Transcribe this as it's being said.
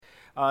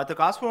The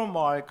Gospel of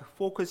Mark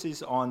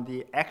focuses on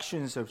the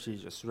actions of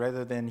Jesus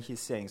rather than his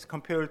sayings.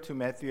 Compared to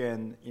Matthew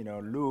and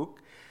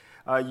Luke,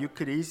 you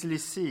could easily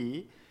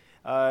see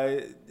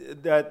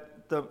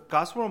that the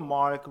Gospel of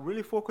Mark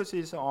really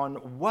focuses on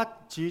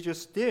what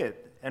Jesus did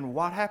and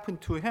what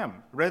happened to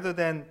him, rather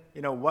than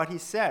what he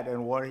said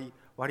and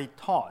what he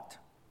taught.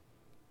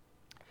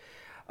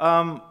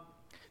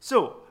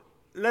 So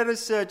let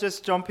us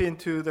just jump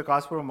into the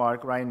Gospel of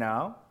Mark right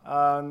now.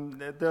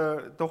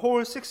 The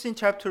whole 16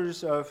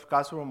 chapters of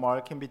Gospel of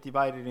Mark can be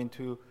divided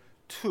into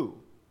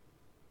two.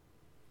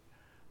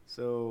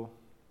 So,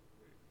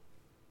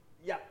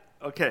 yeah,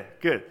 okay,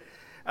 good.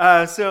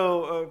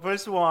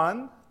 Verse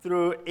 1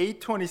 through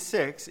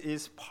 8:26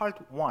 is part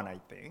 1, I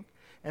think.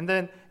 And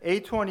then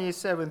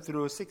 8:27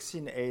 through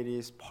 16:8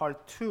 is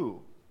part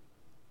 2.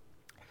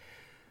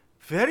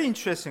 Very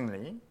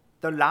interestingly,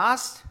 the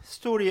last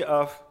story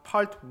of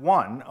part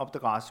 1 of the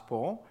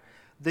gospel,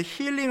 the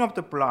healing of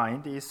the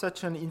blind, is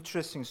such an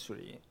interesting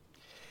story.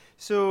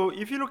 So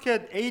if you look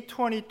at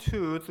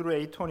 8:22 through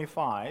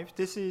 8:25,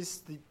 this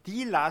is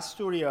the last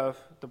story of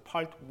the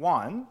part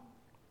 1.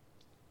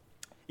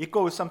 It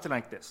goes something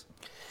like this.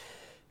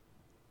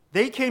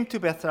 They came to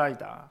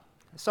Bethsaida.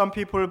 Some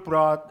people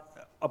brought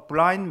a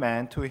blind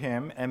man to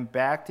him and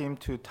begged him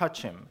to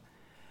touch him.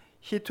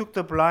 He took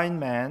the blind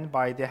man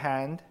by the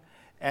hand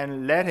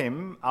and led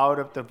him out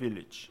of the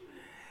village.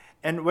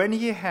 And when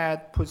he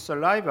had put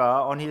saliva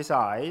on his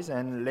eyes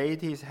and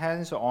laid his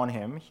hands on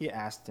him, he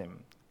asked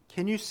him,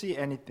 "Can you see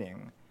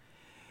anything?"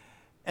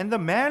 And the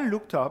man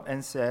looked up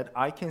and said,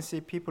 "I can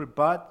see people,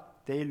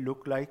 but they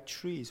look like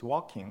trees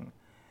walking."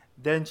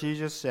 Then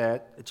Jesus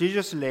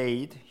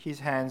laid his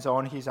hands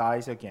on his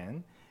eyes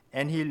again,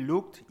 and he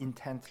looked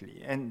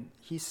intently, and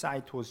his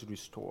sight was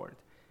restored,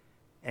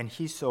 and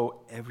he saw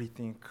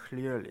everything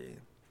clearly.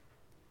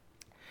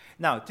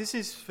 Now, this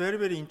is very,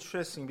 very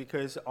interesting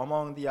because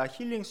among the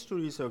healing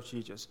stories of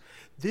Jesus,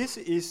 this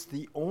is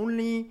the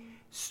only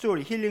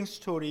healing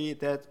story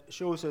that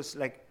shows us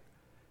like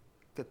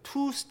the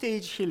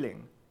two-stage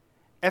healing.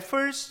 At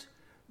first,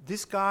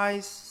 this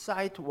guy's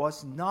sight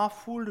was not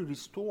fully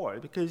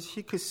restored because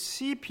he could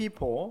see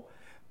people,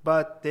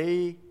 but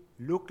they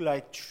look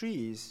like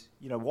trees,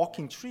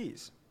 walking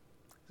trees,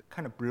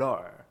 kind of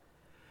blur.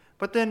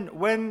 But then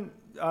when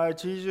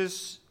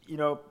Jesus,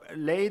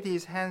 laid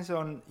his hands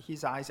on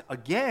his eyes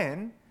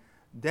again,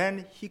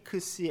 then he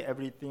could see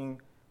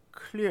everything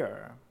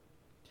clear.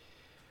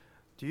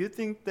 Do you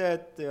think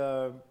that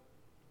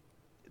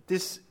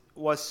this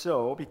was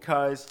so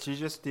because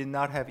Jesus did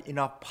not have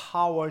enough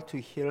power to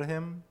heal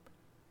him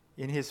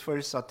in his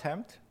first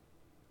attempt?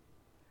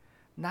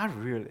 Not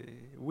really.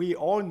 We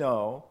all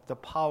know the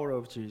power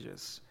of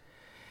Jesus.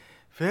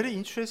 Very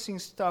interesting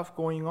stuff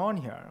going on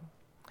here.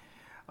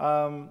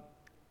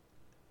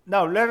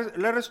 Now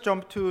let us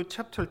jump to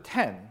chapter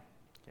 10.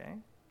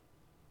 Okay,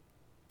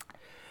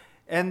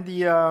 and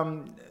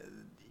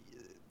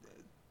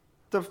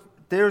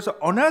there's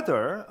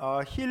another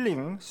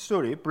healing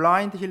story,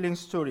 blind healing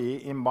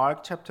story in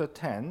Mark chapter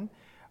 10,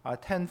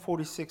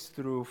 10:46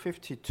 through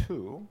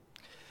 52.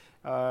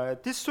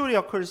 This story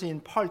occurs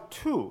in part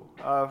 2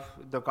 of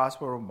the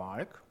Gospel of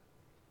Mark.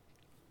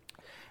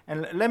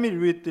 And let me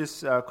read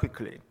this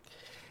quickly.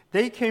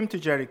 They came to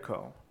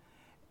Jericho.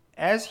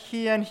 As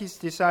he and his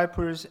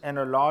disciples and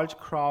a large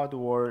crowd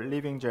were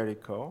leaving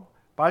Jericho,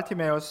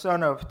 Bartimaeus,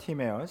 son of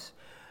Timaeus,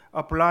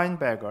 a blind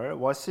beggar,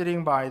 was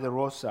sitting by the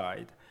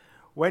roadside.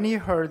 When he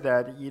heard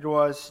that it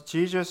was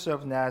Jesus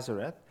of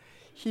Nazareth,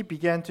 he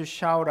began to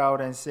shout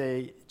out and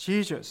say,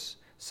 "Jesus,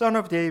 Son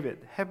of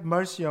David, have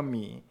mercy on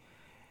me."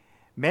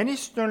 Many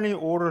sternly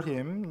ordered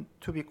him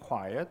to be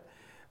quiet,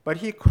 but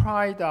he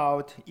cried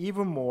out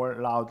even more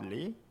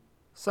loudly,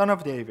 "Son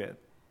of David,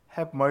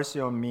 have mercy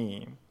on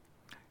me."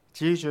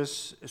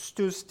 Jesus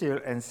stood still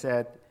and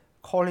said,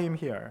 "Call him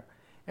here."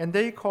 And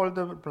they called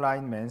the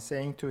blind man,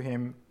 saying to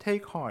him,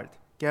 "Take heart,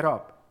 get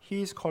up,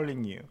 he is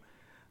calling you."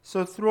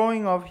 So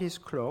throwing off his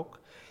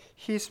cloak,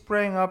 he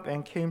sprang up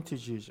and came to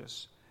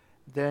Jesus.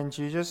 Then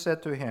Jesus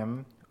said to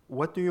him,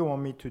 "What do you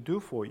want me to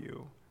do for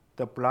you?"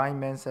 The blind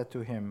man said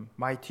to him,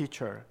 "My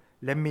teacher,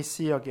 let me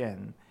see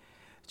again."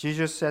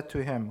 Jesus said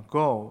to him,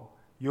 "Go,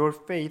 your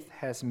faith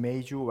has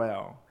made you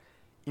well."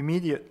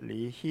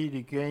 Immediately he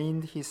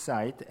regained his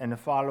sight and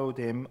followed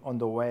him on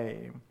the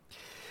way.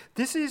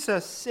 This is the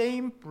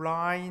same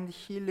blind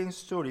healing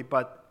story,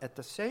 but at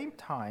the same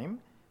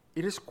time,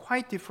 it is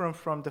quite different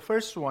from the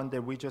first one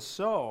that we just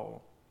saw.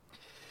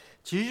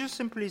 Jesus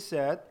simply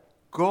said,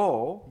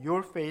 "Go,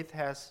 your faith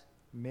has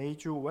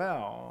made you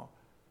well."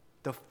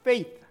 The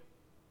faith.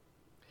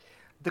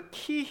 The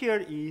key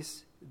here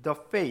is the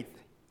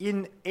faith.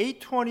 In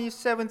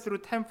 8:27 through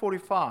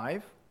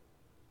 10:45,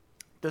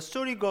 the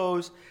story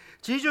goes,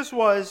 Jesus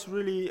was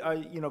really,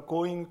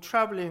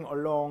 traveling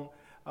along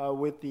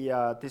with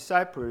the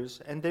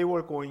disciples, and they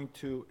were going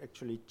to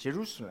actually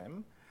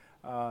Jerusalem,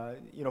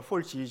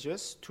 for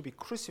Jesus to be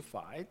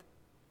crucified.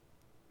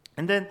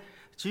 And then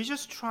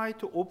Jesus tried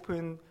to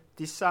open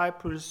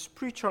disciples'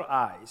 spiritual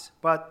eyes,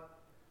 but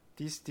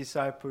these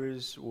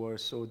disciples were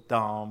so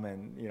dumb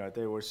and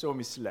they were so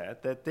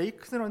misled that they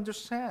couldn't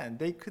understand.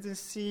 They couldn't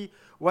see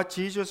what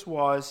Jesus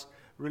was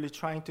really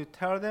trying to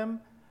tell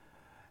them.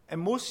 And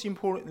most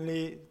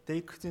importantly,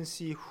 they couldn't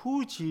see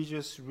who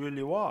Jesus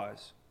really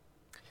was.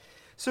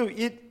 So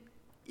it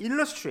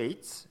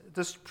illustrates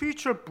the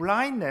spiritual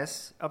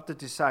blindness of the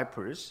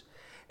disciples,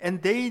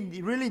 and they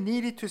really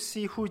needed to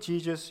see who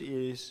Jesus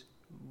is,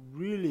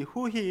 really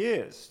who he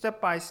is, step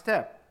by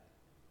step.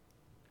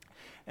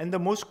 And the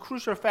most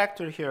crucial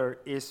factor here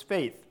is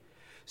faith.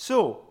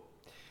 So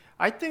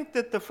I think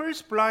that the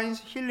first blind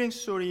healing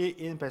story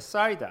in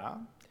Bethsaida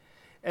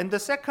and the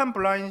second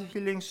blind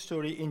healing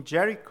story in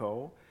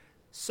Jericho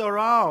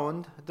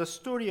surround the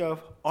story of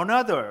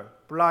another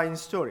blind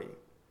story.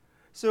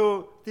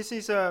 So this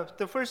is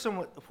the first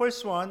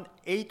one,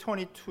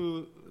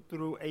 8:22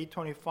 through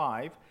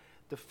 8:25,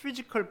 the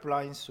physical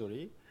blind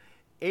story.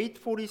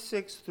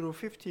 8:46 through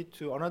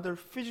 52, another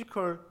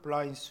physical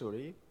blind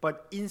story,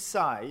 but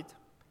inside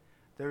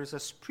there is a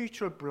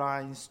spiritual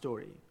blind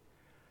story.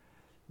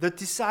 The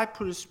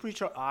disciples'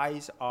 spiritual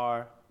eyes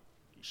are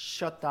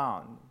shut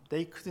down.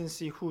 They couldn't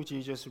see who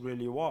Jesus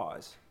really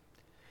was.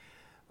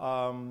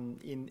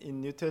 In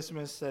New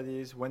Testament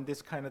studies, when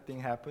this kind of thing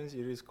happens,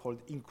 it is called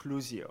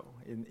inclusio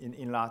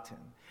in Latin.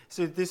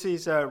 So this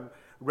is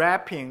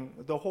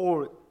wrapping the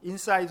whole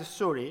inside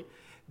story.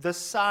 The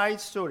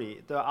side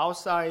story,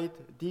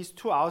 these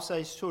two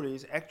outside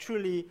stories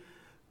actually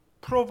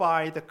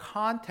provide the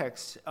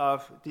context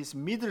of this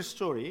middle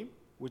story,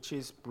 which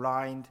is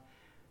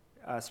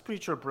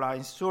spiritual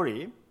blind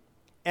story.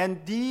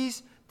 And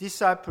these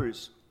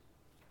disciples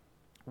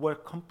were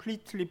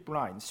completely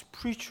blind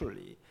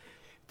spiritually.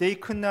 They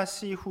could not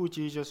see who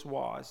Jesus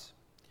was.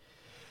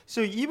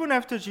 So even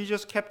after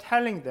Jesus kept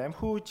telling them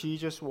who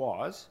Jesus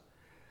was,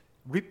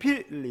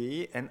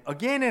 repeatedly and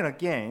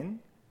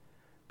again,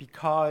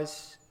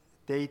 because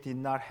they did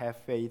not have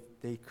faith,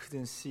 they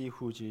couldn't see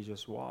who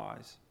Jesus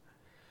was.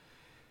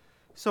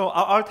 So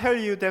I'll tell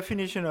you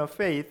definition of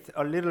faith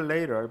a little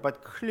later,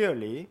 but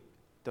clearly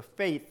the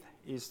faith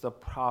is the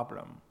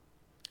problem.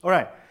 All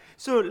right,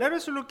 so let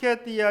us look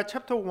at the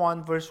chapter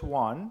 1, verse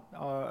 1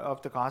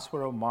 of the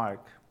Gospel of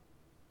Mark.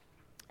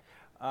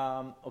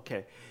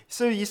 Okay,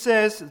 so it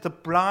says the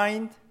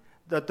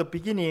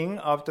beginning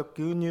of the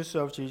good news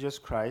of Jesus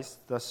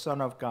Christ, the Son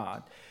of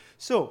God.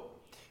 So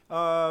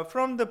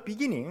from the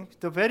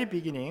very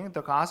beginning,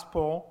 the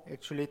Gospel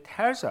actually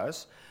tells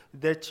us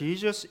that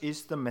Jesus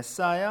is the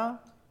Messiah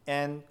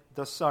and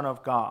the Son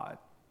of God.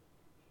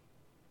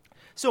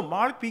 So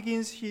Mark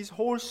begins his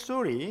whole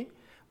story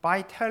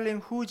by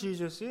telling who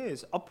Jesus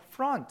is up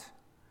front.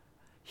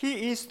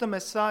 He is the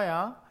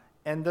Messiah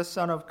and the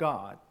Son of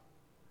God.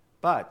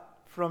 But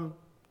from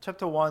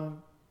chapter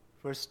 1,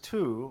 verse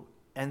 2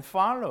 and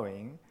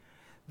following,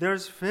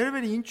 there's very,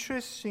 very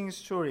interesting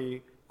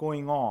story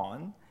going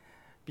on,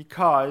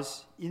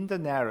 because in the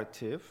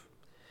narrative,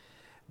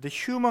 the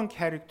human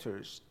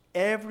characters,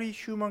 every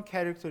human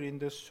character in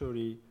the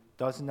story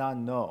does not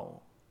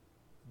know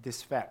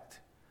this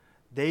fact.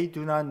 They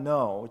do not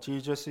know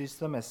Jesus is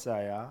the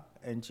Messiah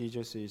and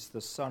Jesus is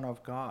the Son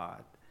of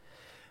God.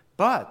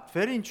 But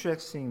very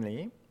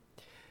interestingly,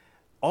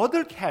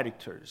 other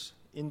characters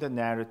in the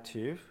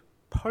narrative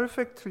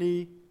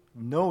perfectly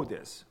know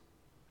this.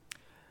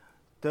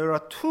 There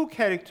are two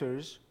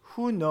characters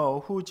who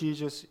know who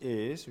Jesus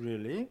is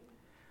really.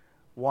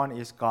 One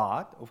is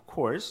God, of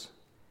course,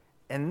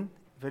 and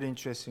very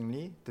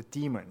interestingly, the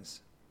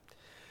demons.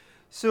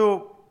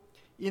 So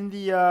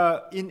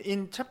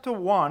in chapter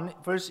 1,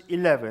 verse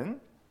 11,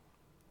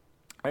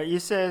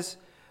 it says,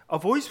 a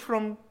voice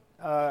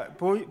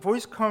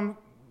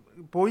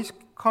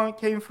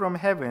came from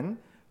heaven,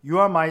 "You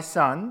are my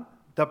son,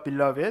 the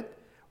beloved.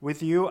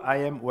 With you I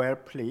am well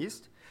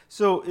pleased."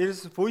 So it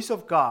is the voice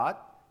of God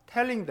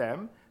telling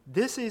them,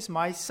 "This is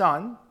my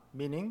son,"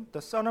 meaning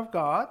the Son of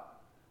God,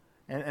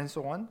 and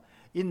so on.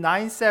 In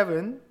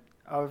 9:7,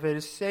 a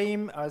very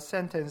same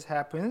sentence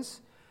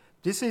happens.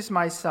 "This is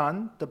my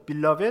son, the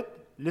beloved.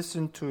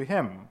 Listen to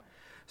him."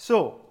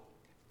 So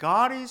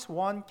God is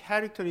one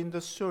character in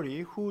the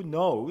story who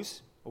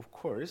knows, of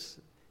course,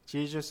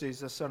 Jesus is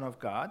the Son of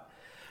God.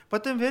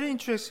 But then very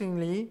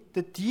interestingly,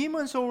 the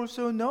demons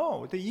also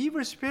know, the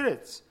evil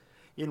spirits.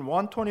 In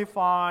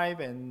 125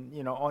 and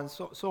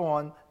so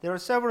on, there are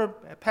several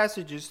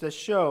passages that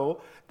show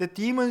the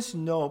demons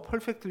know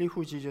perfectly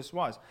who Jesus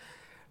was.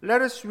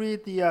 Let us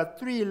read the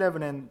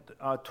 3:11 and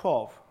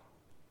 12.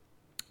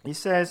 It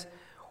says,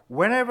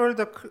 "Whenever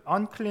the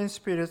unclean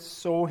spirits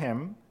saw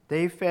him,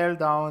 they fell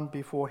down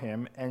before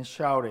him and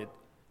shouted,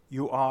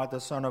 'You are the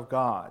Son of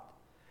God.'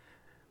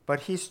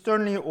 But he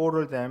sternly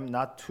ordered them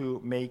not to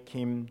make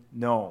him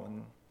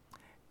known."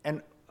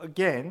 And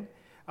again,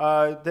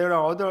 there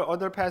are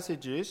other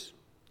passages,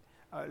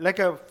 like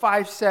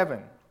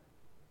 5:7.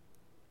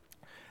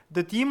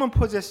 The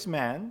demon-possessed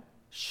man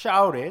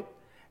shouted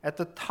at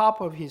the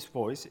top of his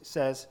voice, it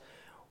says,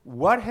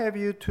 "What have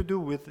you to do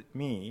with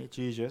me,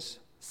 Jesus,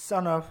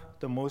 Son of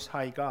the Most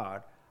High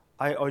God?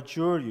 I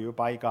adjure you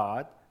by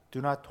God,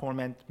 do not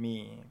torment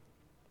me."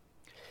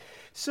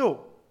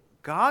 So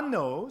God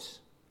knows,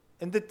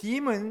 and the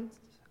demons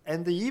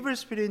and the evil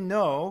spirit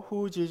know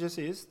who Jesus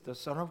is, the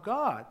Son of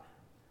God.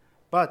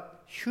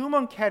 But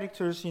human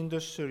characters in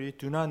the story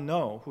do not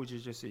know who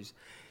Jesus is.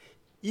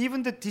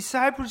 Even the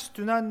disciples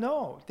do not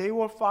know. They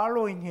were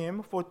following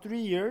him for 3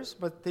 years,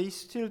 but they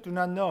still do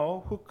not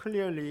know who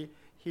clearly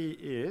he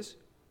is.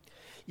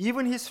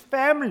 Even his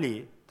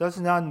family does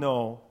not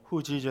know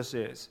who Jesus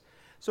is.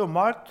 So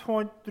Mark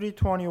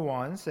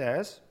 3:21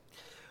 says,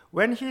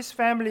 when his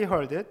family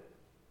heard it,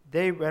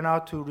 they went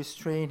out to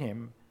restrain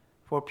him,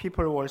 for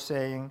people were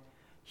saying,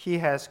 he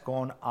has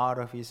gone out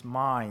of his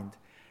mind.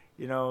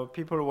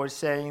 People were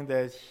saying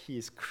that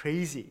he's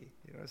crazy.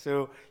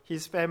 So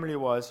his family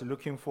was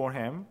looking for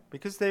him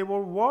because they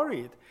were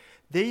worried.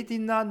 They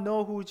did not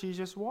know who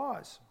Jesus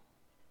was.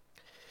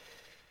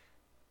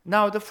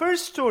 Now, the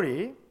first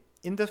story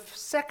in the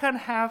second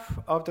half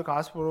of the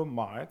Gospel of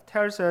Mark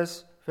tells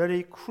us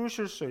very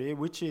crucial story,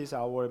 which is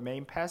our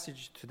main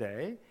passage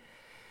today.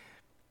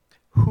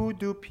 Who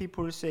do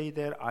people say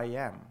that I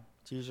am?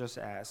 Jesus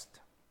asked.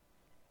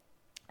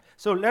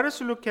 So let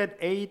us look at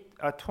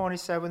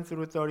 8:27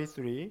 through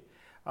 33.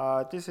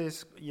 This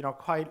is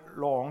quite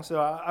long, so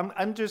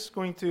I'm just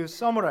going to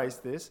summarize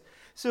this.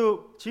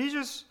 So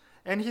Jesus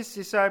and his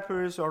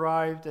disciples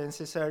arrived in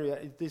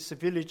Caesarea, this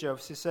village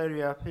of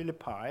Caesarea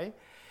Philippi,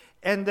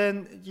 and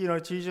then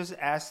Jesus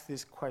asked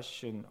this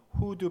question: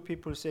 who do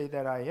people say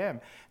that I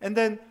am? And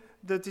then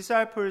the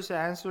disciples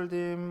answered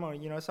him,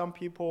 some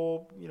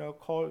people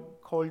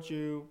called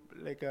you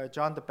like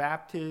John the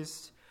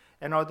Baptist,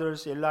 and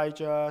others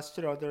Elijah,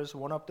 still others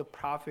one of the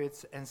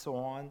prophets, and so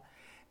on.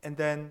 And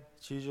then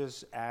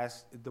Jesus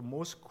asked the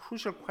most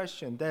crucial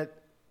question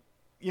that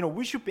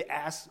we should be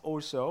asked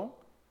also.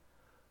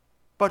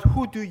 But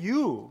who do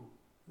you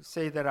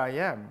say that I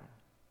am?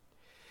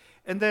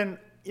 And then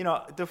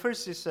the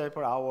first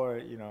disciple, our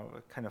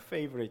kind of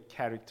favorite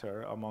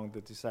character among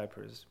the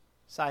disciples,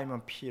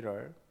 Simon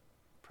Peter,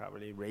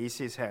 probably raised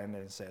his hand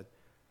and said,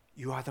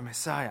 "You are the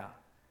Messiah,"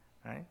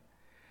 right?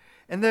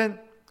 And then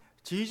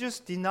Jesus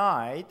did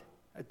not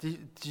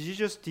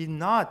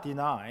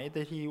deny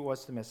that he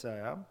was the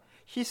Messiah.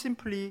 He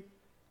simply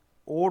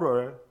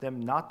ordered them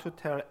not to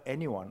tell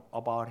anyone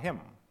about him.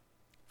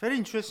 Very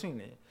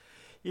interestingly,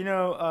 in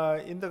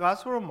the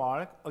Gospel of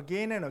Mark,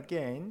 again and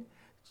again,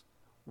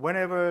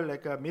 whenever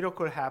like a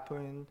miracle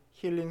happened,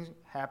 healing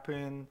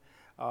happened,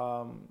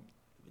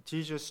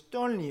 Jesus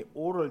sternly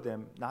ordered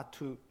them not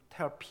to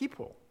tell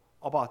people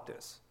about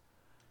this.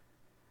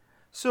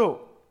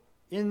 So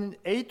in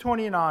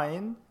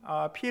 8:29,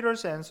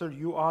 Peter's answer,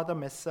 "You are the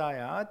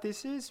Messiah."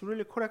 This is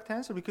really correct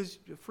answer because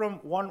from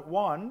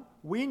 1:1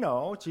 we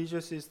know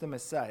Jesus is the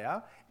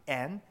Messiah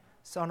and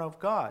Son of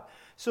God.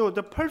 So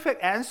the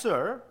perfect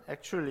answer,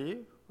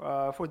 actually,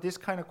 for this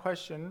kind of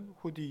question,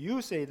 who do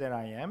you say that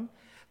I am?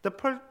 The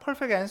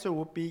perfect answer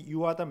would be,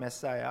 "You are the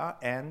Messiah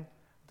and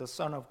the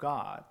Son of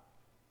God."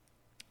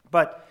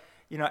 But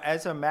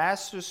as a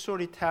master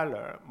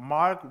storyteller,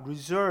 Mark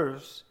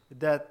reserves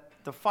that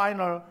the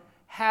final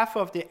half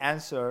of the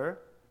answer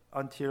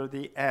until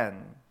the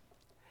end.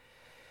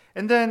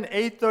 And then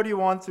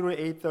 8:31 through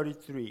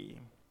 8:33.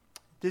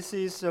 This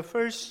is the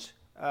first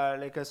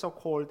like a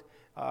so-called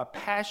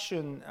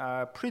passion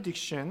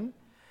prediction.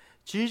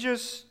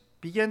 Jesus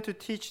began to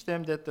teach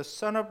them that the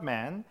Son of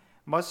Man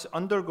must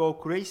undergo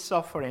great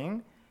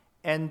suffering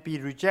and be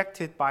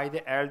rejected by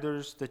the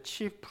elders, the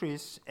chief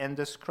priests, and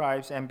the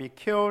scribes, and be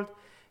killed,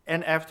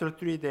 and after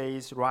 3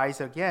 days rise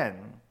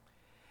again.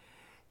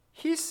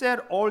 He said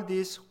all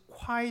this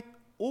quite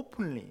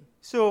openly.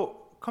 So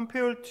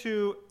compared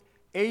to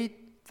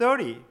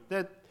 8:30,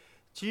 that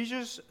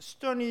Jesus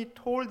sternly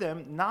told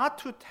them not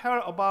to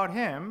tell about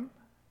him,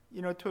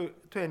 to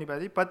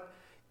anybody. But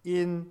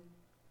in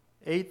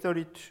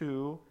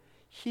 8:32,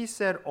 he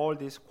said all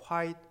this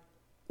quite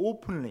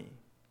openly,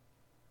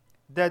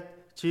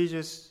 that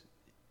Jesus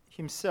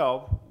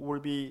himself will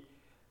be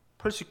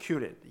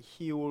persecuted.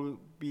 He will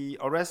be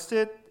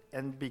arrested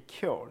and be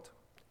killed.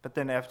 But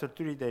then after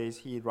 3 days,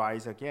 he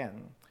rise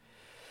again.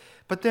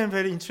 But then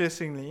very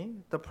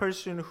interestingly, the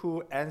person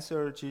who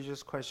answered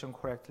Jesus' question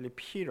correctly,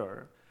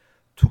 Peter,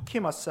 took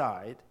him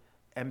aside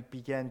and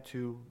began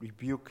to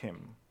rebuke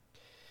him.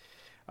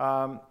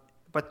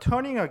 But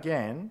turning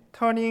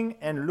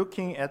and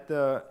looking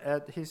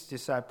at his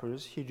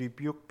disciples, he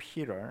rebuked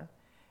Peter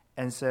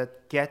and said,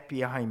 "Get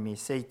behind me,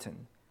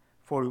 Satan,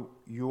 for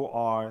you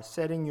are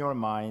setting your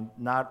mind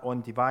not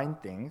on divine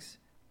things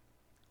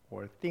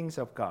or things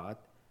of God,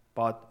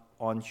 but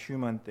on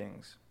human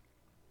things."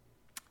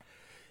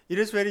 It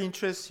is very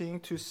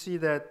interesting to see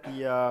that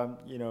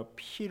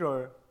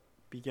Peter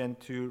began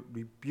to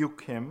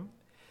rebuke him,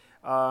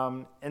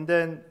 and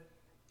then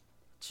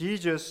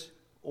Jesus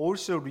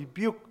also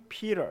rebuked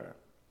Peter.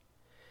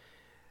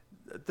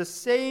 The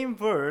same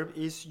verb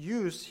is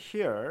used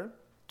here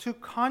to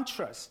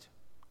contrast.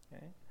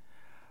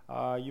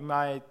 Okay? You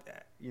might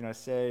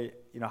say,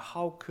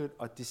 how could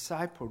a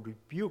disciple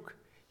rebuke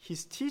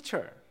his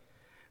teacher?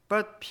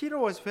 But Peter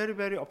was very,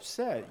 very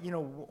upset.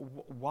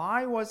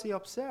 Why was he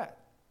upset?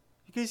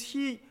 Because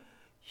he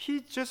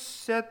He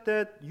just said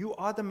that you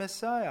are the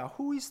Messiah.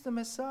 Who is the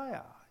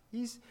Messiah?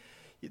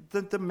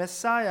 The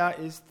Messiah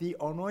is the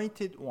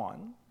anointed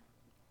one,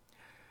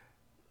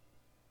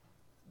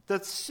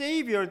 the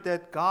Savior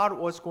that God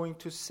was going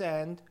to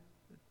send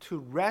to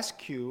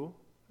rescue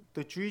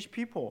the Jewish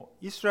people,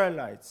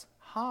 Israelites.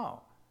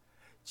 How?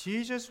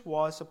 Jesus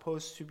was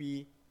supposed to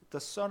be the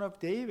son of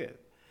David,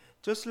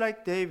 just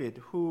like David,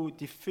 who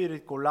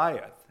defeated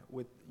Goliath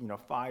with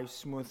 5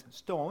 smooth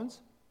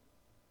stones.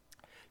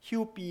 He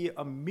would be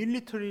a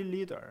military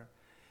leader.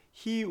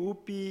 He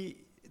would be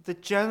the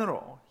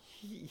general.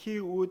 He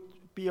would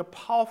be a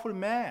powerful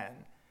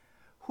man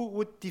who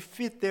would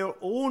defeat their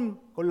own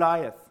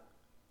Goliath,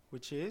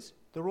 which is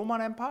the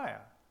Roman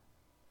Empire.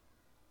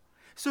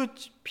 So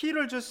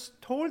Peter just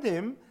told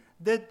him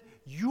that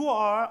you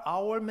are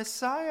our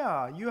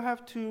Messiah. You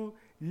have to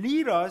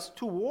lead us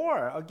to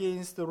war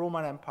against the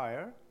Roman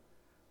Empire.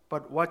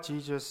 But what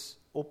Jesus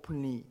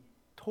openly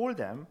told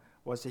them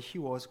was that he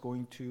was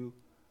going to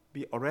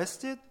be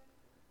arrested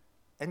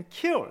and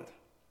killed,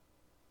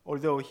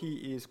 although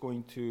he is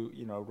going to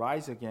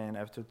rise again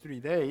after 3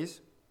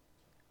 days.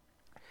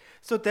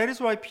 So that is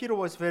why Peter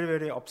was very,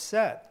 very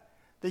upset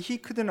that he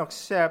couldn't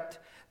accept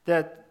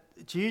that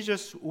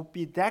Jesus would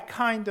be that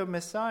kind of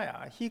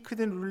Messiah. He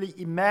couldn't really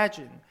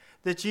imagine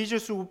that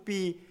Jesus would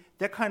be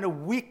that kind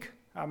of weak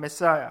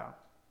Messiah.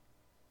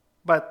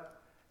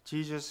 But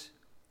Jesus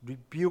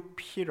rebuked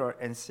Peter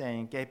and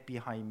saying, "Get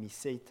behind me,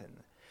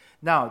 Satan."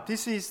 Now,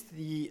 this is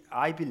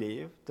I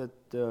believe,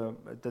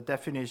 the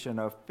definition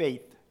of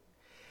faith.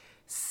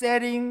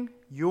 Setting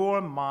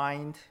your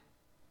mind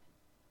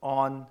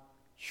on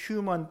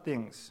human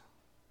things,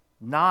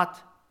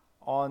 not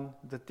on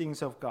the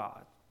things of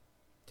God.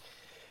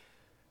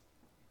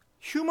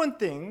 Human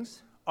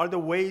things are the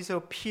ways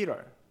of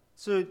Peter.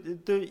 So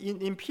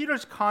in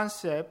Peter's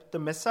concept, the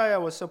Messiah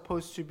was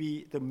supposed to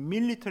be the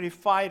military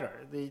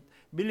fighter, the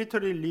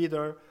military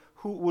leader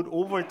who would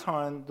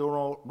overturn the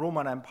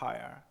Roman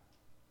Empire.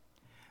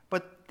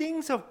 But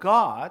things of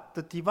God,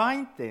 the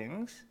divine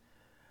things,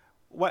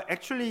 well,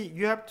 actually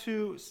you have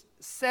to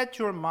set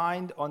your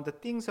mind on the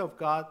things of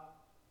God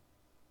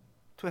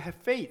to have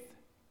faith.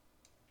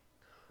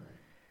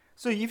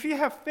 So if you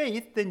have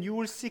faith, then you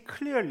will see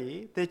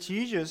clearly that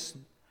Jesus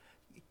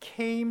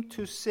came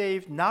to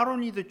save not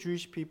only the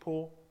Jewish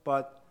people,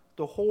 but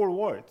the whole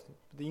world,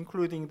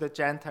 including the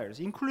Gentiles,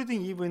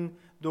 including even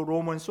the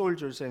Roman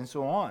soldiers and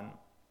so on.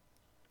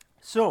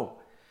 So,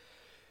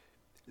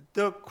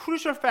 the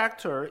crucial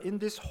factor in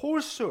this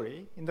whole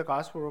story, in the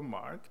Gospel of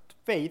Mark,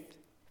 faith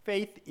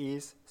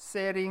is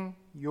setting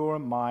your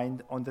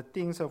mind on the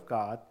things of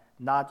God,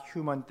 not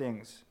human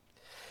things.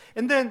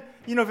 And then,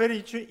 very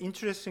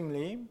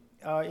interestingly,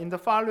 in the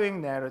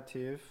following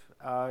narrative,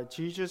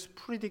 Jesus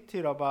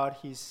predicted about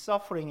his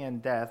suffering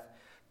and death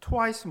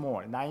twice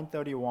more,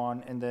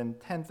 9:31 and then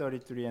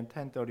 10:33 and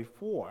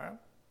 10:34.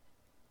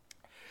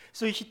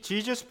 So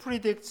Jesus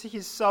predicts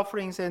his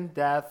sufferings and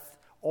death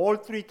all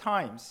 3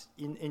 times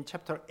in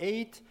chapter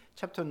 8,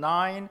 chapter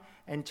 9,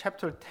 and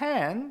chapter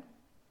 10.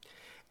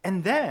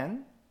 And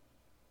then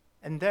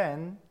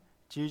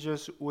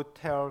Jesus would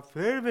tell a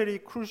very, very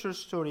crucial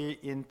story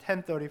in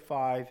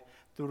 10:35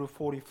 through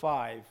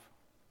 45.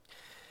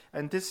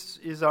 And this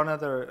is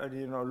another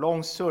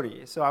long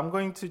story. So I'm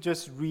going to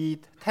just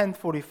read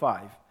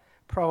 10:45.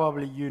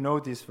 Probably you know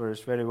this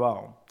verse very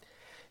well.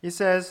 It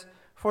says,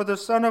 "For the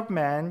Son of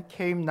Man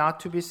came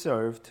not to be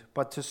served,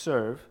 but to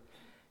serve,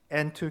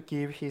 and to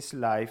give his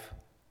life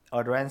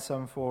a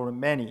ransom for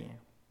many."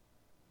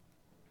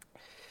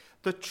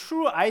 The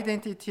true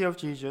identity of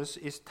Jesus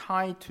is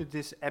tied to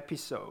this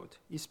episode,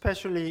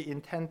 especially in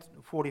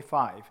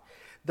 10:45.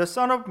 The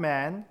Son of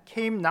Man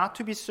came not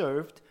to be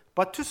served,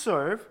 but to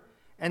serve,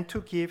 and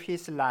to give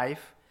his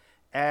life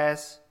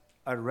as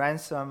a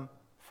ransom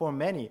for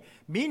many.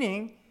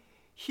 Meaning,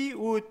 he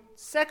would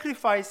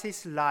sacrifice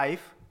his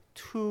life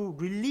to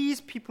release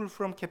people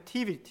from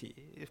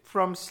captivity,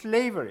 from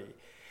slavery,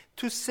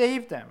 to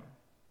save them.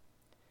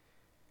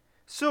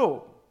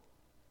 So,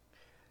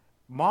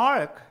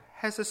 Mark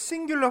has a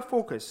singular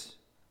focus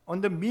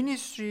on the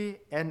ministry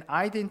and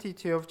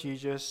identity of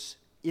Jesus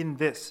in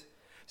this.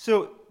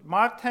 So,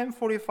 Mark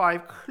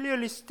 10:45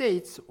 clearly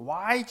states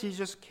why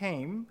Jesus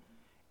came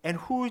and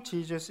who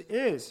Jesus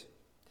is.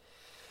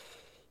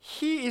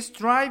 He is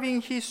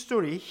driving his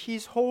story,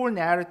 his whole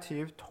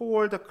narrative,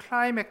 toward the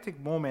climactic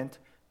moment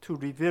to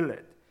reveal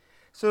it.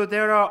 So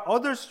there are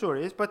other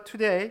stories, but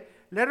today,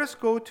 let us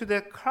go to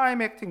the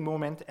climactic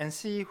moment and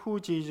see who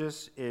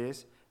Jesus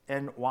is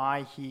and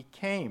why he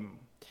came.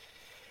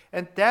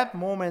 And that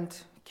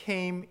moment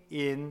came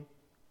in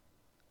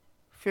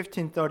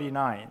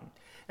 1539.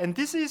 And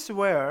this is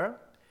where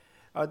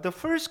the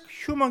first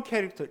human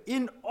character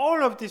in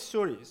all of these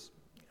stories,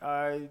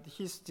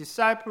 his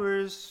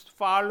disciples,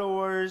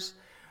 followers,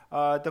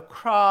 the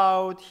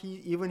crowd,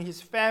 even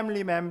his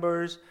family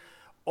members,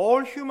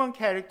 all human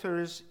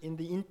characters in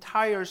the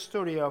entire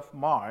story of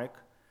Mark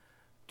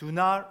do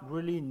not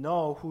really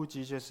know who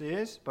Jesus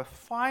is, but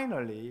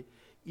finally,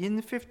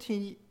 in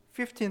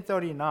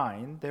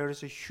 1539, there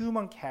is a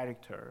human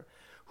character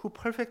who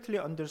perfectly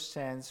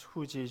understands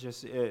who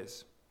Jesus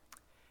is.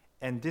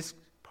 And this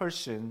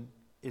person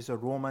is a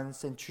Roman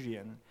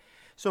centurion.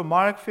 So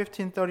Mark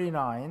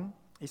 15:39,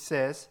 it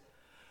says,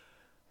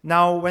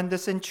 "Now when the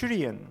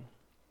centurion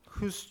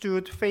who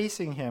stood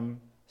facing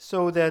him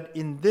saw that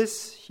in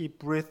this he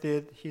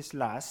breathed his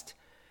last,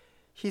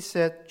 he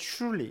said,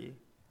 'Truly,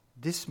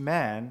 this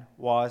man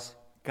was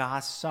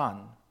God's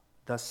son,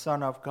 the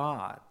Son of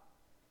God.'"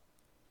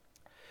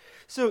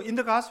 So in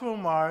the Gospel of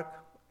Mark,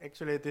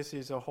 actually this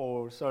is a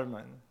whole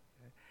sermon.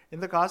 In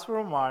the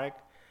Gospel of Mark,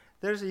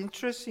 there's an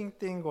interesting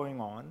thing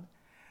going on,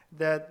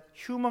 that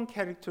human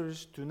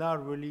characters do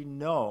not really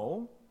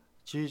know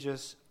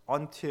Jesus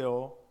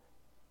until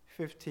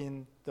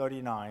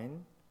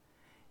 1539,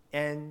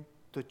 and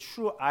the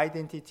true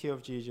identity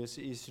of Jesus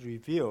is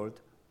revealed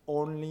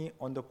only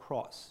on the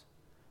cross,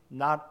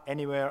 not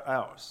anywhere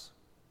else.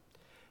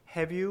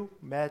 Have you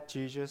met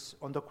Jesus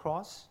on the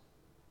cross?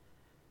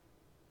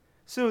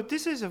 So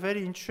this is a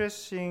very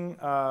interesting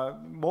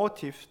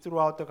motif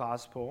throughout the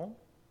gospel,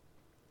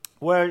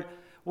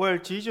 where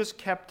Jesus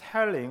kept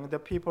telling the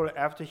people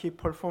after he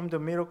performed the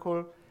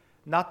miracle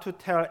not to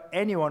tell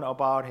anyone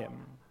about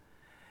him.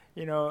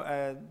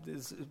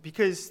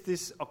 Because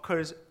this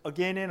occurs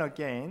again and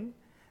again,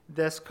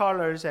 the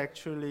scholars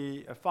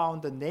actually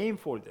found a name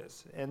for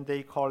this, and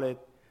they call it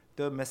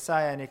the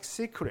messianic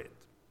secret.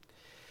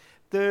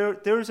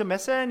 There is a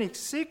messianic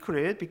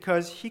secret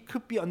because he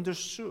could be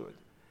understood.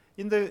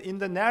 In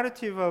the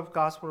narrative of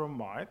Gospel of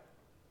Mark,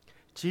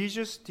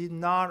 Jesus did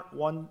not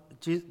want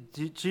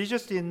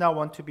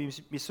to be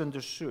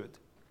misunderstood.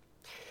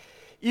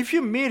 If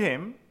you meet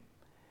him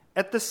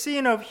at the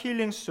scene of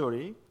healing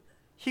story,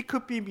 he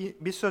could be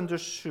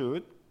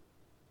misunderstood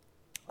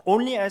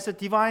only as a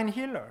divine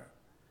healer.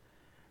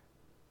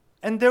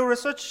 And there were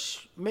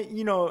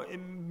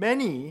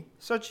many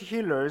such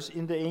healers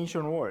in the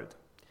ancient world.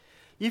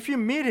 If you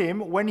meet him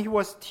when he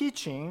was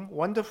teaching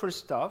wonderful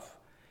stuff,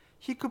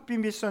 he could be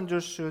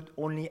misunderstood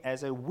only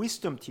as a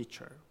wisdom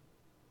teacher.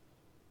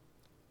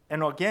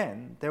 And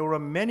again, there were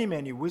many,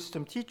 many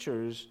wisdom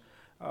teachers,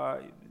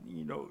 at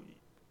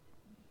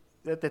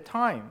the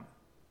time.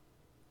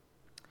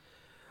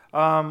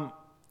 And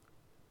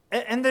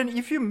then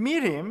if you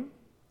meet him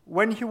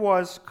when he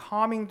was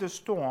calming the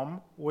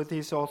storm with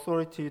his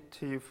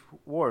authoritative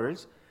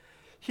words,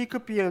 he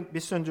could be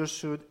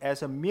misunderstood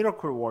as a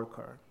miracle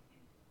worker,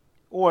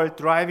 or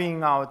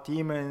driving out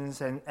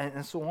demons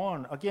and so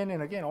on, again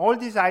and again. All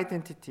these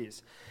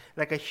identities,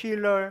 like a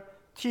healer,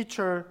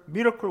 teacher,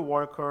 miracle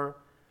worker,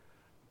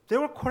 they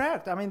were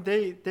correct. I mean,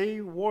 they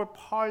were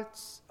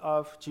parts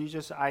of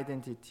Jesus'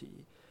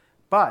 identity.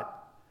 But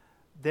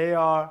they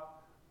are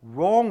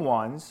wrong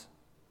ones.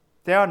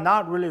 They are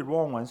not really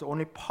wrong ones,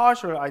 only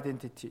partial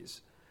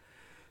identities.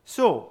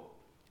 So,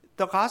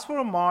 the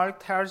Gospel of Mark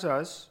tells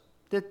us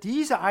that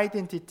these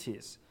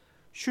identities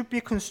should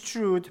be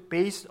construed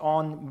based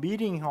on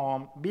meeting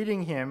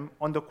him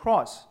on the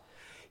cross.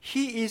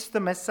 He is the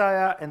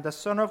Messiah and the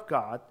Son of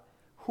God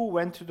who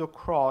went to the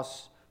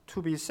cross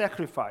to be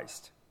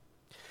sacrificed.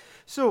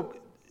 So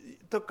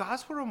the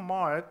Gospel of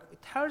Mark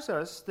tells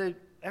us that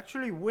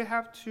actually we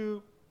have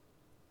to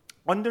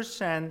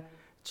understand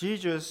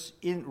Jesus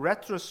in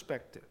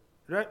retrospect.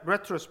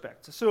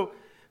 So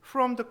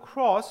from the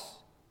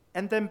cross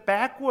and then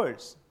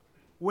backwards,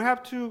 we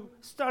have to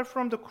start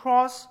from the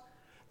cross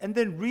and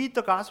then read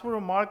the Gospel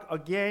of Mark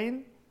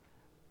again,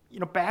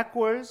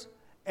 backwards,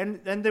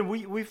 and then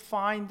we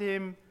find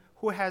him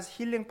who has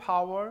healing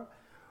power.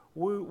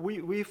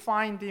 We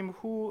find him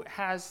who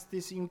has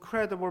this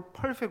incredible,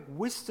 perfect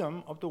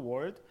wisdom of the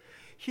word.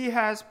 He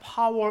has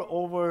power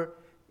over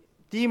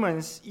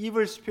demons,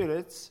 evil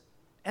spirits,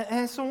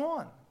 and so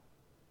on.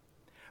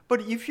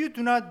 But if you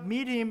do not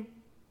meet him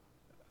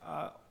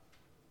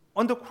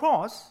on the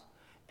cross,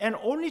 and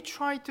only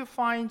try to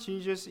find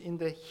Jesus in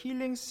the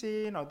healing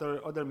scene,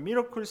 other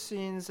miracle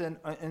scenes,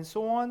 and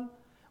so on,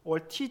 or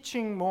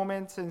teaching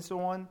moments and so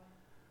on,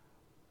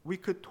 we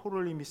could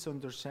totally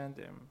misunderstand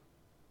him.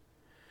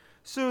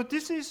 So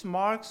this is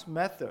Mark's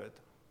method,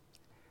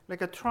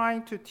 like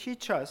trying to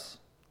teach us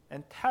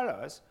and tell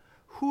us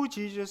who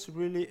Jesus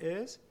really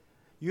is.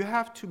 You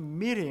have to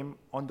meet him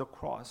on the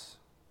cross.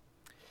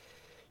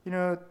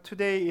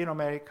 Today in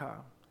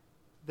America,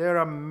 there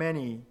are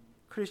many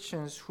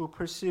Christians who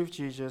perceive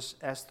Jesus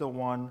as the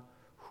one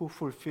who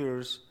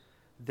fulfills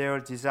their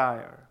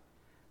desire.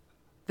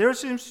 There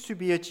seems to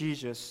be a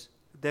Jesus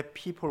that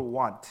people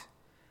want.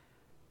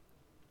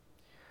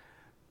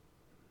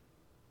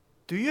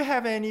 Do you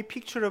have any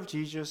picture of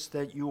Jesus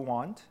that you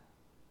want?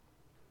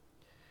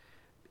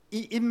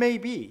 It may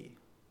be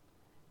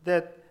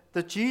that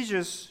the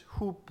Jesus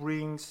who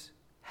brings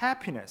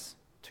happiness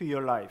to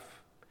your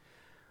life,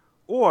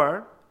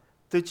 or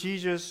the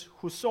Jesus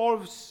who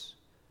solves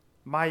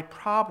my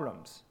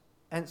problems,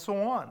 and so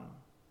on.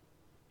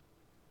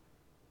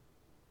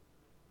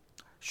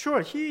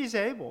 Sure, he is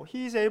able.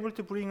 He is able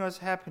to bring us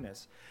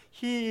happiness.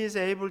 He is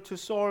able to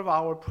solve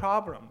our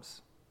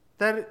problems.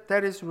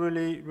 That is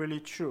really,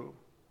 really true.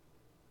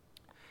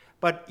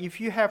 But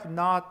if you have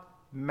not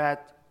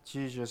met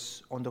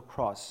Jesus on the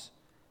cross,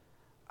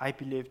 I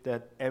believe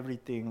that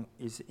everything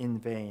is in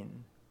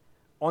vain.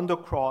 On the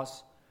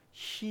cross,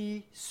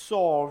 he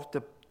solved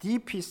the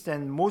deepest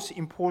and most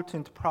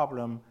important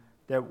problem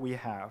that we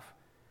have.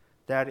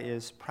 That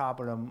is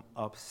problem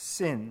of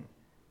sin.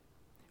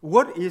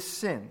 What is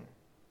sin?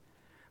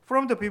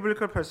 From the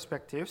biblical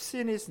perspective,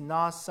 sin is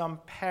not some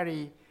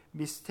petty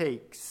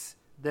mistakes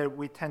that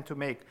we tend to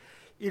make.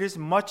 It is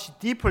much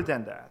deeper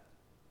than that.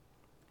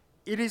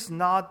 It is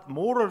not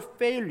moral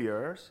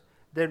failures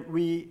that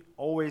we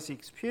always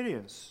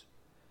experience.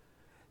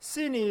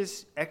 Sin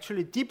is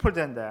actually deeper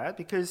than that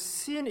because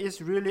sin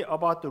is really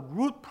about the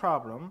root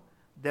problem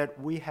that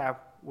we have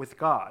with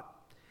God.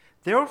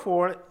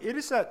 Therefore, it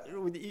is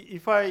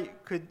if I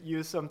could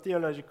use some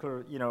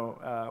theological,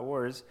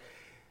 words,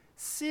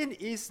 sin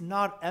is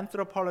not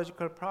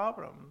anthropological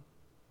problem.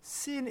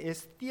 Sin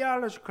is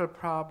theological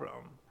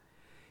problem.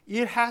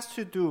 It has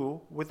to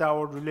do with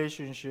our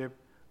relationship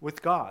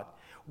with God.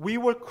 We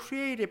were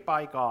created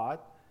by God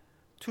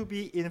to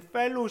be in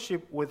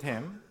fellowship with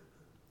Him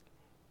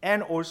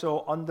and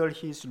also under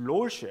His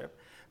lordship.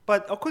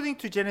 But according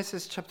to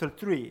Genesis chapter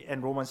 3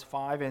 and Romans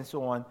 5 and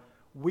so on,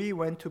 we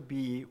went to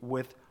be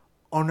with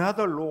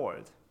another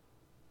Lord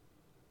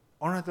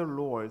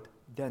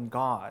than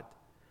God.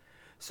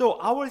 So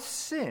our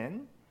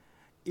sin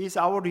is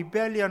our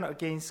rebellion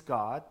against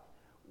God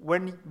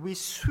when we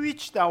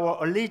switched our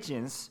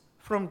allegiance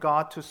from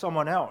God to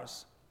someone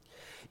else.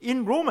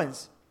 In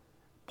Romans,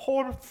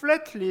 Paul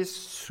flatly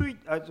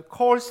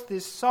calls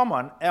this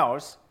someone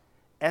else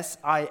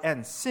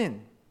S-I-N,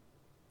 sin.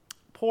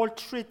 Paul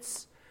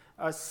treats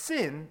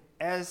sin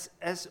as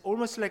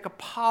almost like a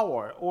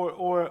power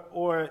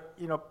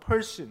or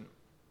person.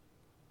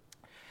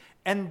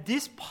 And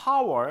this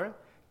power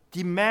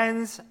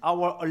demands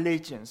our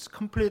allegiance,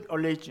 complete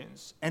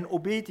allegiance and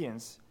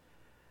obedience.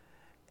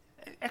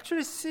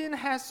 Actually, sin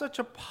has such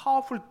a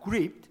powerful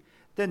grip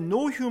that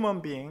no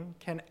human being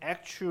can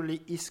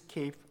actually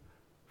escape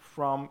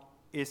from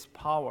its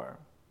power.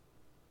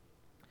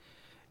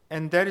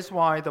 And that is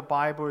why the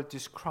Bible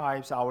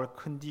describes our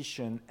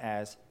condition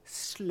as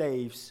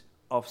slaves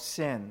of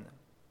sin.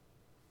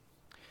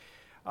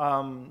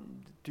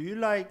 Do you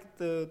like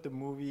the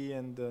movie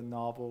and the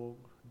novel,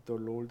 The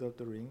Lord of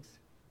the Rings?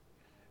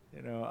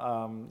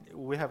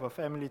 We have a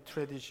family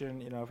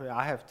tradition.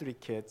 I have 3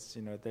 kids.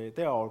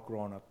 They're all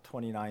grown up,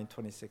 29,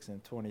 26,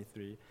 and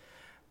 23.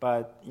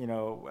 But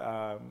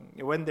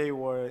when they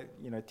were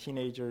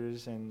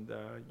teenagers, and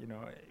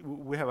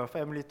we have a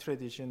family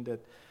tradition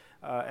that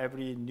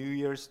every New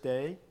Year's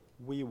Day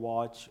we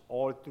watch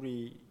all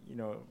 3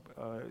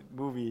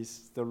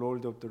 movies, the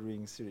Lord of the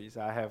Rings series.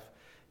 I have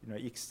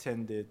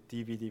extended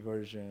DVD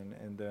version,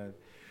 and then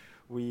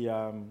we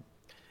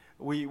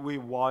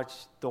watch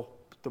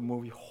the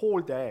movie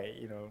whole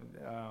day.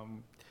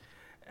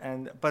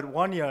 But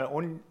 1 year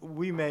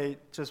we made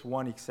just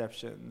one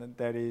exception.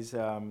 That is,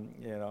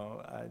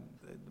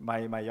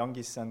 my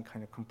youngest son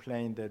kind of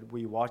complained that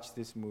we watched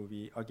this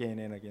movie again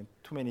and again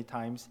too many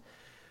times.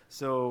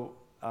 So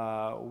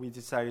we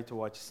decided to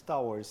watch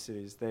Star Wars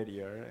series that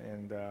year,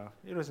 and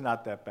it was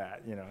not that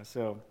bad,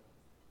 So,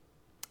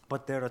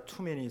 but there are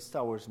too many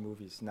Star Wars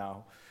movies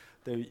now.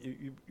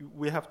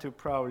 We have to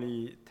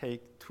probably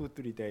take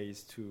 2-3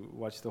 days to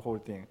watch the whole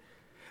thing.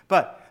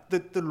 But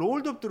the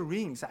Lord of the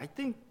Rings, I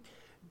think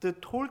the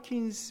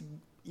Tolkien's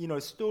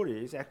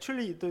stories,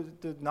 actually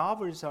the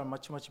novels are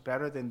much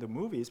better than the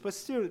movies, but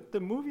still the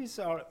movies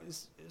are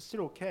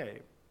still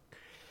okay.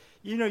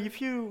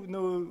 If you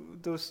know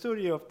the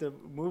story of the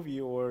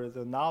movie or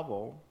the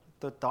novel,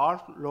 the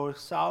Dark Lord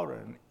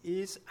Sauron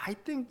I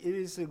think it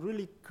is a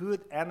really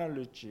good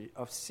analogy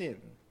of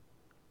sin,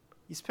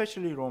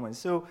 especially Romans.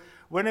 So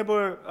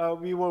whenever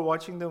we were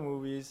watching the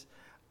movies,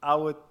 I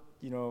would,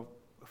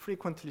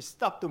 frequently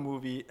stop the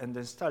movie and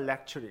then start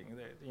lecturing.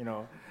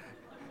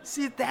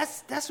 See,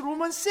 that's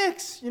Romans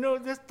 6.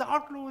 That's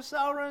Dark Lord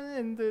Sauron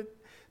and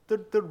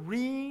the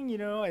ring.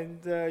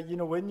 And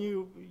when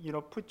you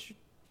put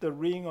the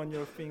ring on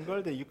your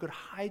finger, that you could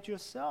hide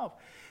yourself.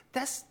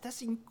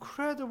 That's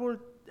incredible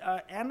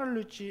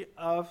analogy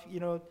of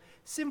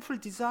sinful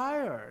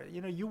desire.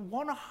 You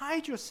want to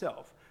hide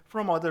yourself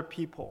from other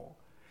people,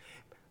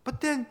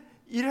 but then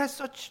it has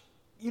such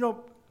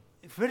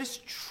very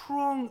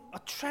strong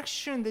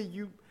attraction that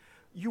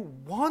you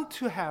want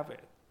to have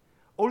it,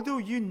 although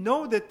you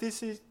know that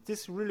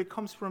this really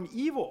comes from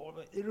evil,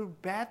 it's a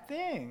bad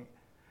thing.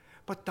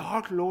 But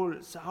Dark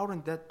Lord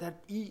Sauron,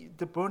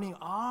 the burning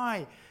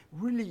eye,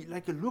 really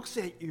looks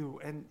at you,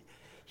 and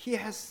he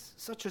has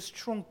such a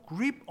strong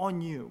grip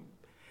on you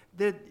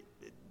that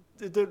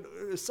the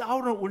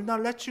Sauron will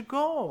not let you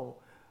go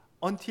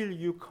until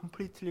you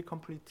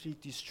completely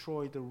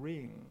destroy the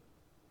ring.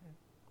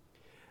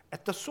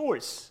 At the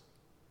source,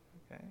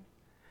 okay,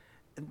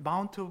 at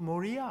Mount of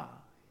Moriah,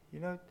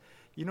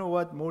 you know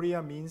what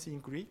Moriah means in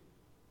Greek?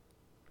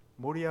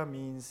 Moriah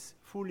means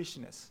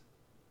foolishness.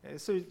 Okay?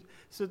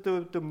 So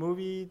the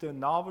movie, the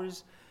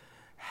novels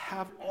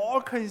have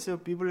all kinds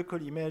of biblical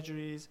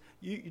imageries.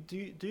 Do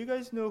you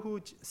guys know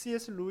who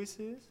C.S. Lewis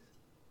is?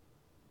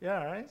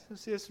 Yeah, right. So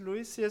C.S.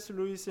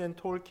 Lewis and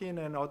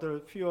Tolkien and other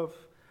few of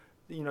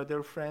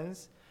their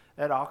friends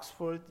at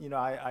Oxford.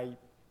 I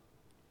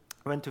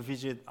went to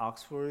visit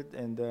Oxford,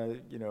 and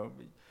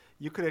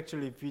you could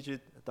actually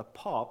visit the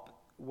pub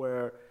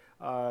where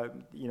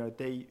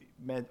they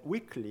met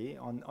weekly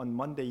on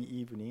Monday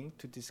evening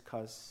to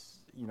discuss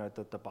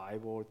the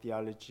Bible,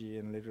 theology,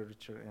 and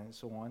literature, and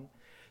so on.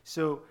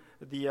 So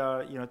the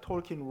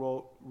Tolkien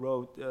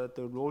wrote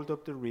the Lord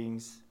of the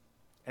Rings,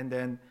 and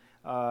then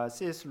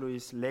C.S.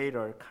 Lewis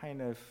later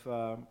kind of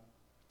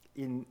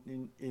in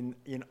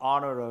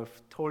honor of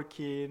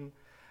Tolkien,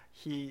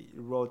 he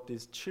wrote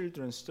this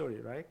children's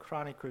story, right?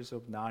 Chronicles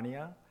of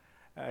Narnia.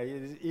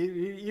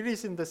 It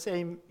is in the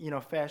same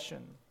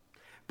fashion.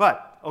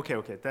 But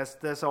okay,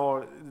 that's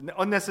all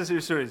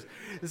unnecessary stories.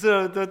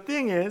 So the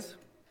thing is,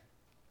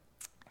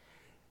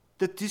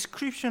 the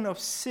description of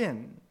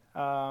sin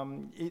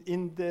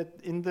in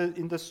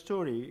the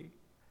story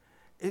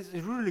is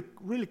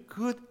really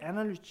good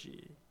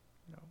analogy.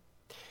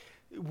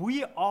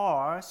 We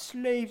are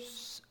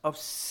slaves of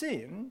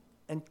sin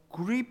and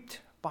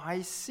gripped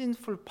by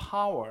sinful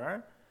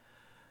power,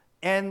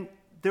 and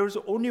there's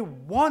only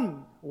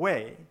one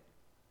way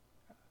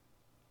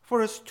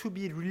for us to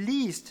be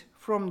released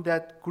from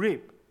that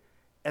grip,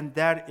 and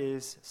that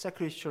is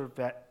sacrificial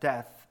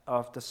death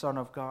of the Son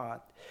of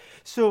God.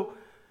 So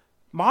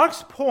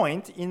Mark's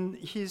point in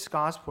his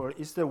gospel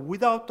is that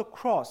without the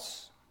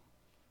cross,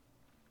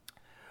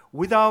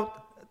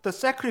 without the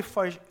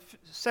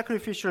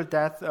sacrificial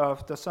death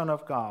of the Son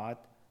of God,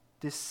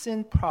 this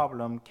sin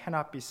problem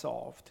cannot be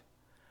solved.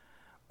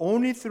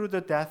 Only through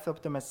the death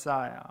of the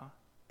Messiah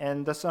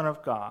and the Son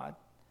of God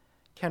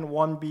can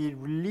one be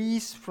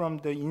released from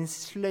the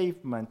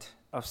enslavement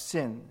of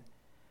sin.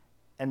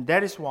 And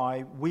that is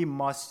why we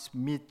must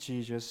meet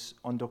Jesus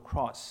on the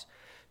cross,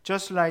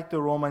 just like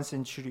the Roman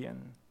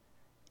centurion.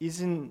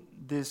 Isn't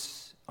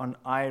this an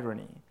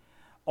irony?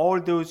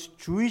 All those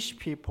Jewish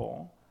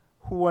people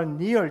who were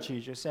near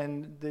Jesus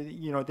and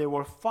they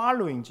were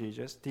following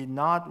Jesus did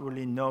not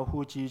really know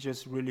who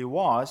Jesus really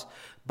was,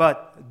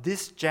 but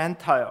this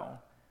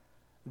Gentile,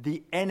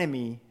 the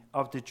enemy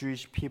of the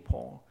Jewish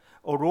people,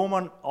 a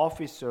Roman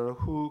officer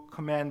who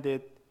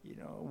commanded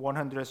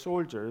 100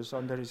 soldiers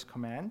under his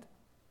command,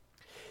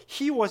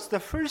 he was the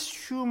first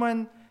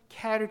human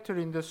character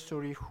in the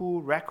story who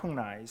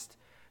recognized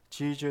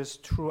Jesus'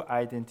 true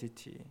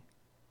identity.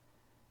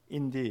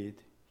 Indeed,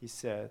 he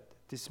said,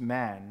 this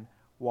man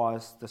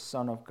was the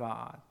Son of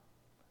God.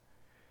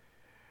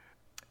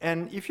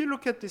 And if you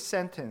look at this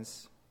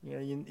sentence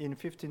in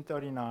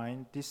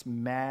 1539, this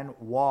man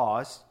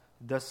was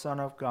the Son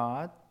of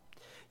God,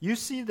 you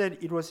see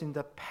that it was in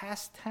the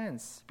past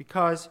tense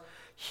because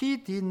he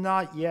did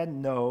not yet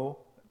know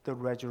the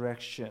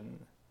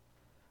resurrection.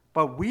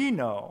 But we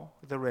know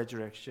the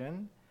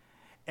resurrection,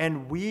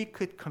 and we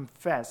could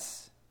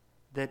confess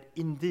that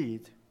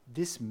indeed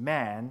this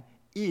man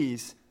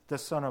is the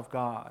Son of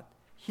God.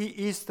 He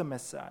is the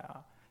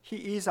Messiah.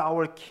 He is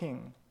our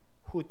King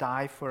who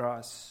died for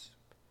us.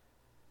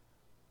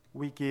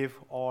 We give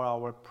all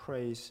our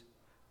praise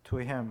to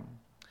him.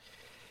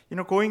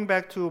 Going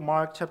back to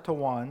Mark chapter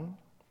 1,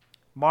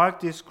 Mark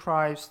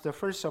describes the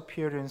first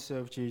appearance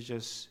of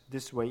Jesus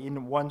this way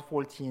in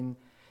 1:14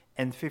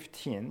 and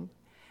 15.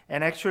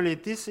 And actually,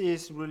 this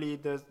is really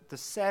the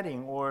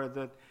setting or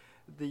the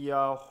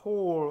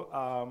whole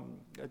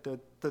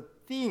the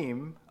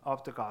theme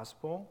of the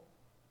gospel.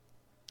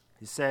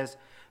 It says,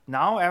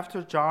 now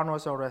after John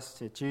was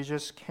arrested,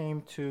 Jesus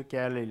came to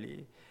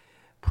Galilee,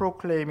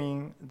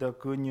 proclaiming the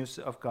good news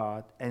of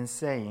God and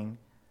saying,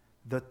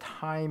 the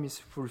time is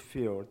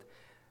fulfilled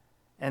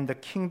and the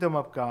kingdom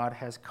of God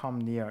has come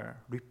near.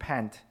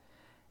 Repent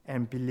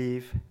and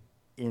believe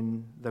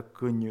in the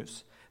good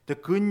news. The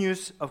good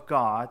news of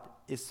God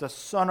is the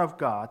Son of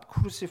God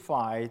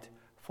crucified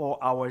for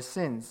our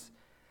sins.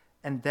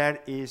 And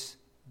that is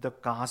the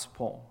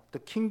gospel. The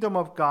kingdom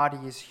of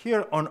God is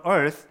here on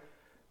earth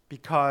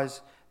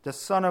because the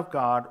Son of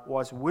God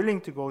was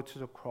willing to go to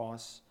the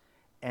cross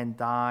and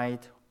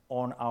died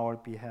on our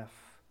behalf.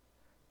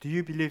 Do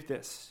you believe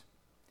this?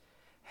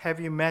 Have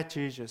you met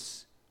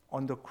Jesus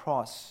on the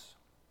cross?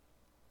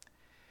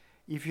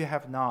 If you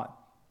have not,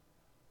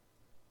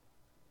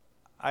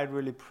 I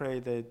really pray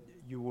that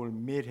you will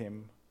meet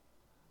him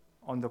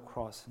on the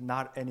cross,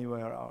 not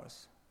anywhere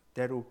else.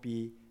 That will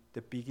be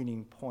the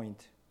beginning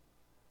point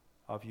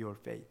of your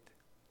faith.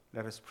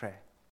 Let us pray.